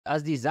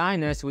As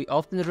designers, we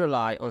often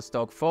rely on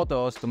stock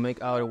photos to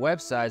make our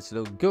websites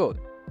look good.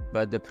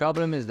 But the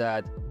problem is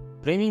that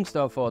premium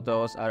stock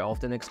photos are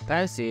often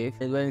expensive,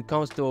 and when it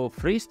comes to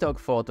free stock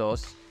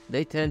photos,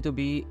 they tend to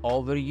be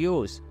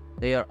overused.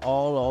 They are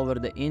all over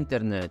the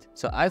internet.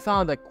 So I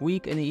found a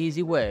quick and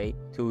easy way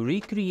to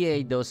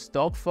recreate those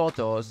stock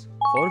photos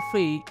for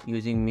free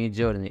using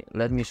Midjourney.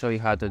 Let me show you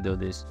how to do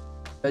this.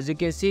 As you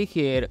can see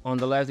here, on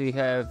the left we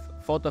have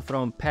photo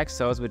from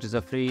Pexels, which is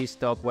a free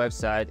stock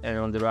website, and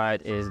on the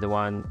right is the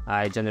one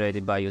I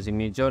generated by using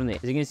Midjourney.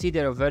 As you can see,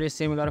 there are very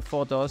similar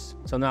photos.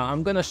 So now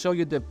I'm gonna show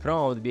you the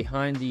prompt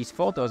behind these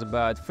photos,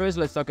 but first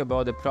let's talk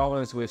about the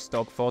problems with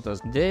stock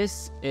photos.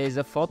 This is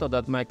a photo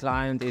that my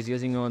client is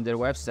using on their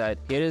website.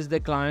 Here is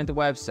the client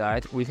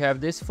website. We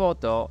have this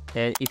photo,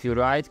 and if you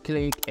right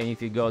click and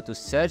if you go to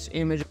search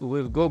image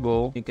with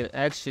Google, you can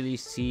actually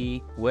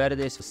see where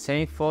this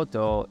same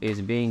photo is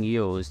being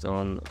used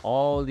on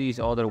all these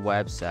other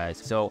websites.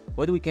 So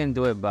what we can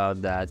do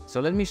about that? So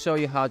let me show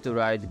you how to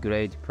write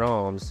great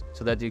prompts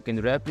so that you can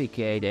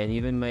replicate and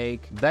even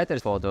make better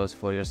photos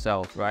for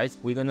yourself, right?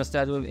 We're gonna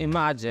start with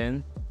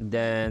imagine,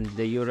 then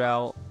the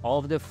URL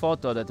of the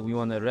photo that we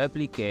want to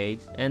replicate,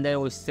 and then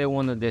we still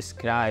want to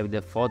describe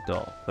the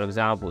photo. For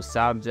example,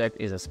 subject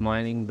is a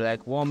smiling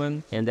black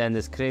woman, and then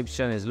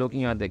description is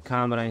looking at the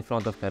camera in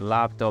front of her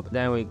laptop.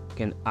 Then we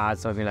can add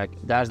something like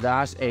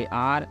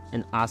 --AR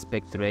and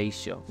aspect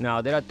ratio.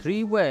 Now there are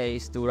three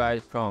ways to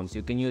write prompts.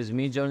 You can use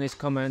Midjourney's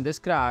command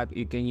describe,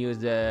 you can use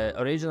the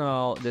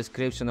original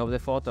description of the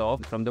photo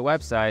from the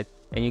website,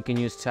 and you can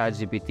use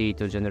ChatGPT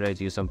to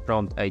generate you some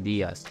prompt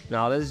ideas.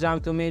 Now let's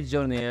jump to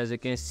Midjourney. As you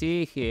can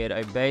see here,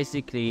 I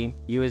basically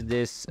use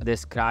this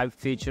describe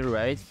feature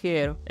right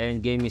here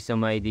and gave me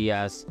some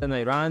ideas. Then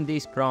I ran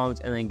these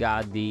prompts and I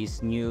got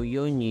these new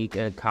unique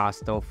and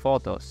custom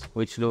photos,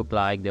 which look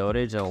like the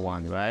original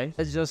one, right?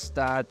 Let's just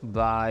start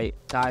by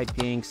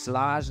typing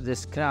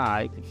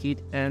 /describe,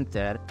 hit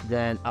enter,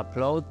 then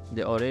upload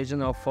the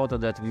original photo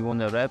that we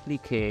want to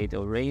replicate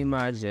or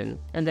reimagine,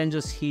 and then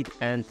just hit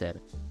enter.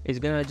 It's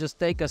gonna just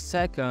take a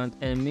second,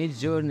 and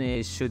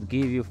Midjourney should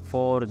give you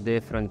 4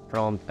 different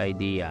prompt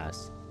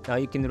ideas. Now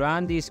you can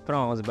run these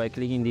prompts by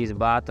clicking these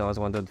buttons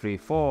 1, 2, 3,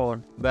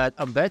 4, but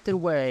a better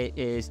way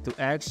is to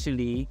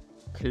actually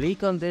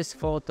click on this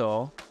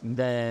photo,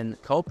 then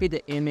copy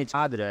the image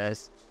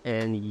address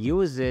and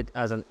use it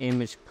as an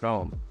image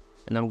prompt.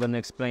 And I'm gonna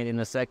explain in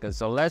a second.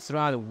 So let's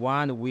run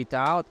one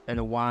without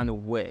and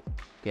one with.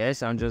 Okay,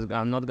 so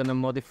I'm not gonna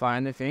modify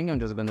anything. I'm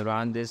just gonna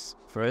run this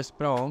first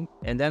prompt,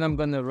 and then I'm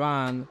gonna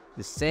run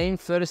the same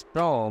first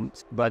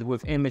prompt but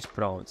with image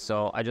prompt.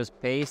 So I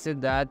just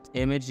pasted that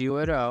image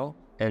URL,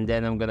 and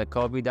then I'm gonna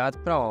copy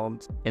that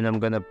prompt and I'm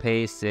gonna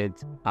paste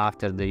it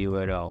after the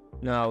URL.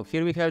 Now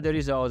here we have the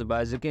results,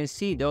 but as you can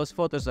see, those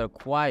photos are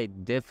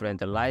quite different.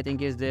 The lighting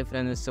is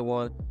different and so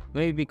on.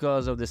 Maybe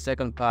because of the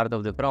second part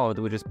of the prompt,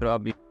 which is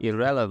probably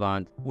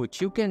irrelevant.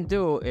 What you can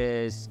do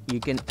is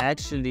you can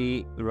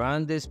actually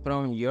run this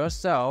prompt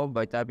yourself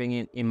by typing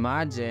in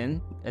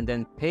imagine and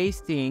then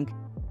pasting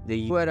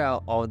the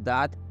URL of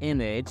that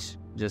image.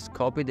 Just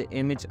copy the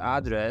image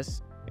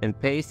address and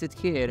paste it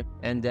here,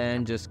 and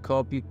then just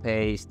copy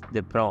paste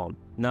the prompt.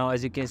 Now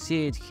as you can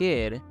see it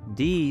here,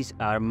 these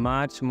are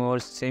much more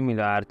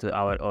similar to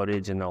our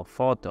original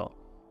photo,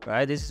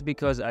 right? This is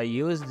because I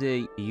used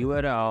the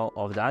URL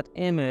of that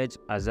image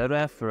as a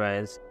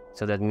reference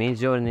so that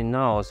Midjourney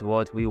knows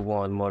what we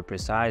want more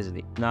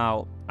precisely.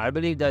 Now, I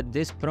believe that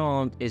this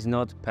prompt is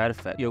not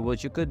perfect.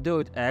 What you could do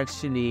is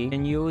actually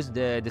can use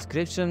the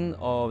description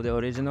of the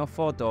original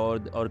photo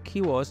or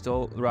keywords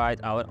to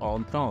write our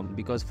own prompt.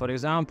 Because for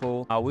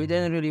example, we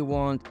didn't really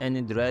want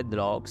any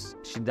dreadlocks.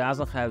 She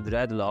doesn't have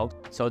dreadlocks.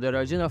 So the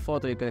original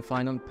photo you can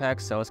find on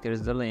Pexels.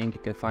 Here's the link.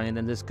 You can find it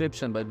in the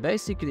description. But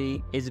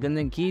basically, it's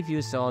gonna give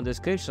you some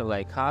description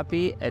like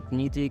happy,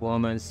 ethnic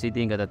woman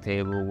sitting at a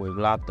table with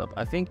laptop.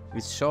 I think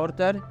it's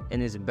shorter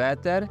and it's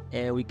better.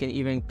 And we can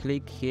even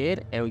click here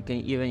and we can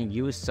even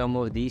use some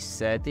of these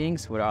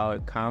settings for our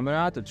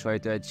camera to try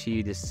to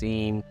achieve the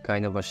same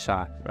kind of a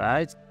shot,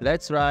 right?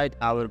 Let's write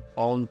our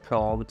own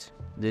prompt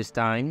this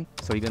time.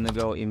 So we're gonna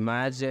go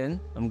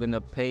imagine. I'm gonna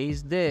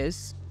paste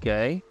this,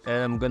 okay?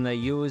 And I'm gonna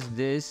use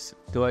this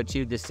to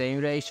achieve the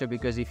same ratio,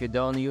 because if you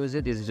don't use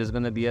it, it's just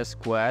gonna be a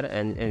square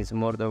and it's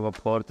more of a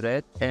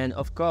portrait. And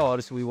of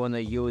course, we wanna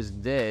use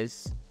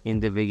this in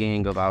the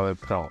beginning of our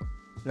prompt.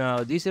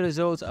 Now these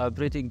results are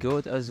pretty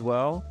good as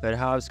well,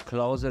 perhaps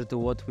closer to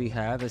what we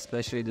have,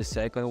 especially the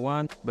second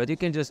one, but you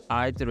can just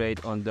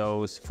iterate on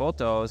those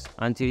photos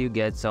until you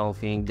get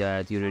something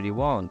that you really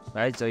want,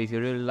 right? So if you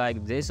really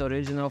like this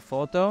original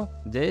photo,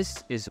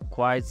 this is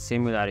quite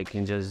similar. You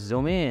can just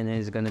zoom in and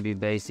it's gonna be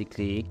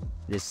basically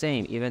the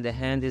same. Even the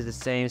hand is the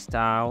same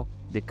style,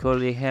 the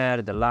curly hair,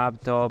 the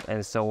laptop,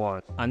 and so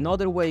on.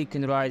 Another way you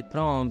can write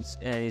prompts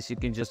is you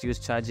can just use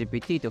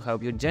ChatGPT to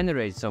help you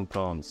generate some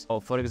prompts. So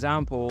for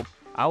example,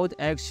 I would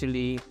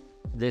actually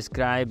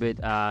describe it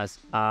as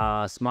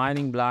a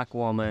smiling black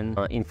woman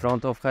in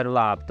front of her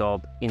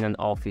laptop in an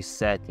office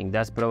setting.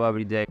 That's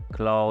probably the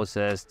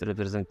closest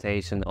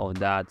representation of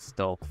that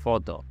stock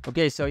photo.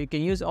 Okay, so you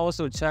can use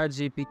also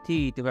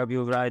ChatGPT to help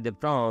you write the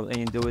prompt, and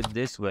you do it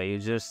this way. You're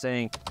just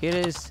saying, here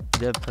is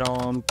the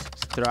prompt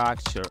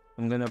structure.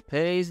 I'm gonna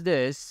paste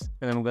this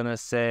and I'm gonna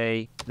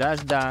say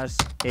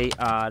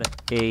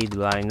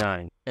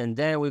 --AR8x9. And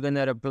then we're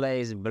gonna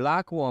replace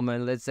black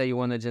woman. Let's say you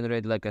want to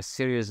generate like a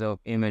series of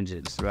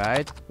images,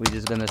 right? We're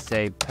just gonna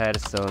say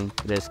person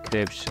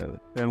description.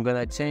 And I'm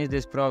gonna change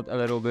this prompt a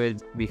little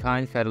bit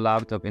behind her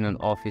laptop in an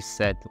office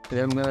set. And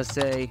I'm gonna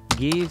say,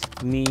 give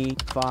me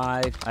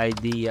 5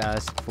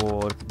 ideas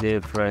for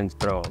different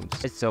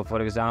prompts. So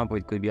for example,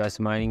 it could be a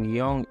smiling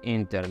young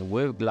intern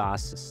with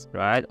glasses,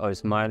 right? Or a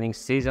smiling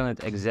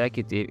seasoned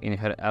executive in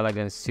her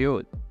elegant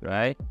suit,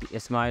 right? A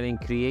smiling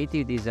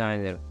creative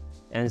designer,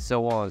 and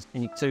so on.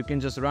 And so you can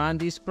just run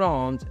these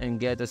prompts and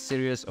get a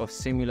series of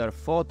similar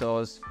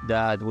photos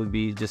that would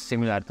be just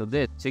similar to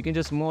this. So you can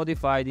just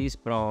modify these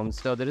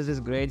prompts. So there is this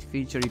great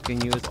feature you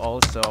can use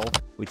also,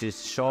 which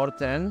is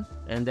shorten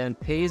and then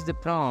paste the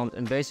prompt.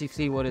 And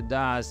basically what it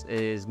does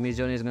is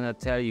Midjourney is gonna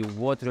tell you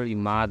what really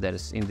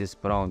matters in this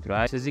prompt,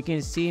 right? So as you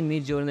can see,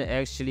 Midjourney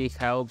actually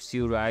helps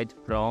you write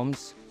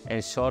prompts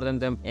and shorten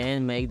them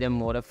and make them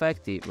more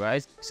effective,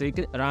 right? So you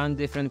can run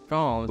different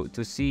prompts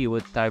to see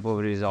what type of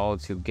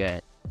results you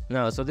get.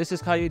 Now, so this is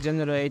how you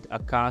generate a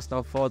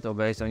custom photo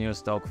based on your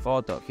stock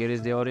photo. Here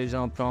is the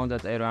original prompt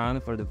that I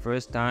ran for the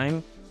first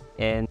time.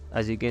 And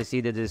as you can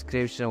see, the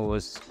description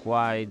was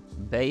quite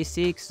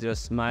basic,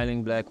 just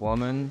smiling black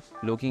woman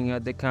looking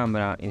at the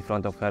camera in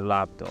front of her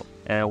laptop,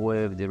 and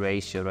with the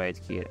ratio right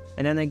here.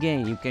 And then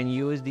again, you can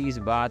use these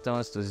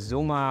buttons to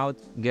zoom out,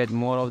 get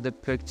more of the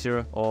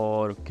picture,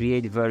 or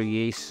create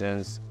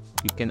variations.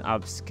 You can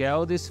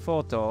upscale this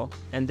photo,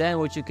 and then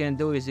what you can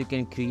do is you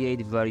can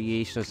create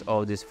variations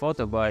of this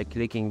photo by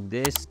clicking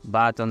this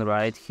button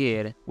right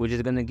here, which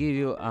is going to give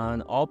you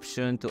an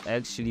option to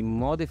actually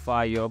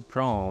modify your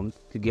prompt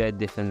to get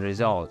different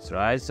results,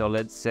 right? So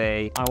let's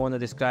say I want to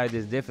describe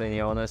this differently.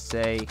 I want to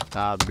say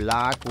a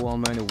black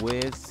woman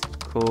with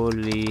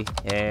curly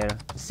hair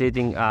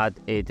sitting at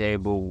a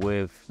table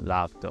with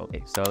laptop.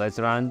 Okay, so let's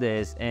run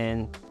this,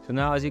 and so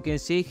now as you can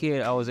see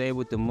here, I was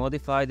able to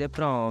modify the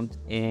prompt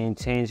and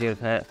change her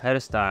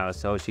hairstyle.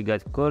 So she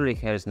got curly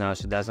hairs now,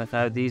 she doesn't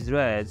have these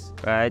dreads,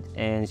 right?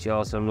 And she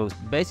also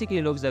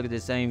basically looks like the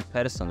same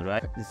person,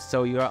 right?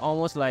 So you are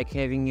almost like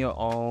having your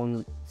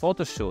own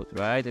photo shoot,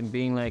 right? And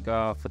being like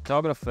a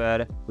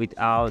photographer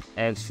without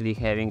actually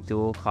having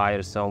to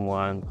hire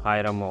someone,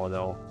 hire a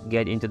model,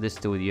 get into the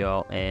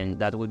studio, and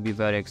that would be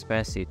very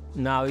expensive.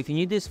 Now, if you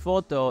need this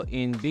photo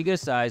in bigger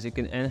size, you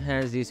can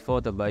enhance this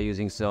photo by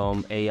using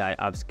some AI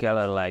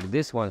upscaler like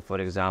this one,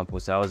 for example.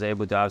 So I was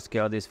able to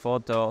upscale this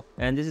photo,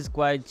 and this is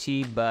quite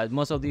cheap, but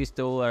most of these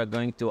tools are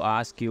going to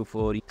ask you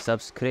for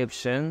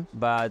subscription.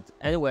 But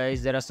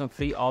anyways, there are some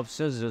free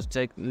options. Just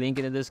check link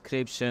in the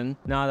description.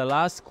 Now, the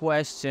last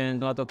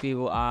question a lot of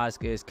people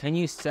ask is, can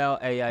you sell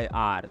AI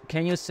art?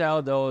 Can you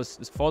sell those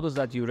photos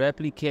that you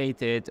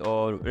replicated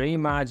or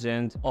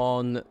reimagined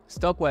on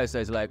stock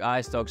websites like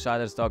iStock,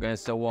 Shutterstock, and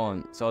so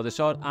on? So the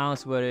short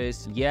answer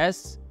is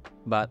yes,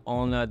 but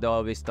on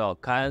Adobe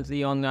Stock.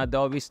 Currently on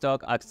Adobe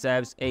Stock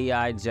accepts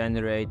AI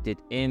generated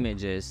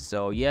images.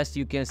 So yes,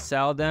 you can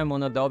sell them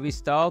on Adobe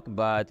Stock,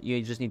 but you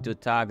just need to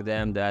tag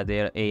them that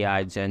they're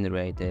AI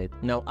generated.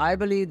 Now, I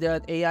believe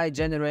that AI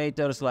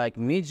generators like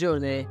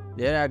Midjourney,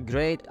 they're a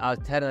great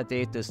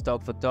alternative to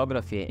stock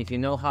photography. If you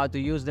know how to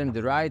use them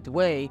the right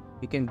way,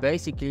 you can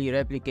basically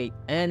replicate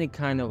any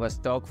kind of a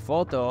stock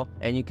photo,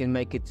 and you can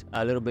make it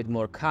a little bit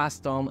more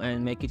custom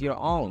and make it your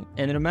own.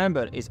 And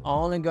remember, it's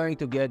only going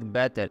to get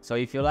better. So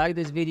if you like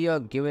this video,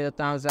 give it a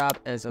thumbs up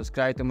and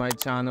subscribe to my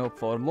channel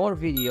for more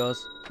videos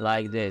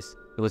like this.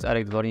 It was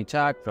Arek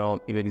Dvornechuck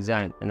from UX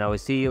Design, and I will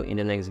see you in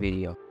the next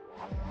video.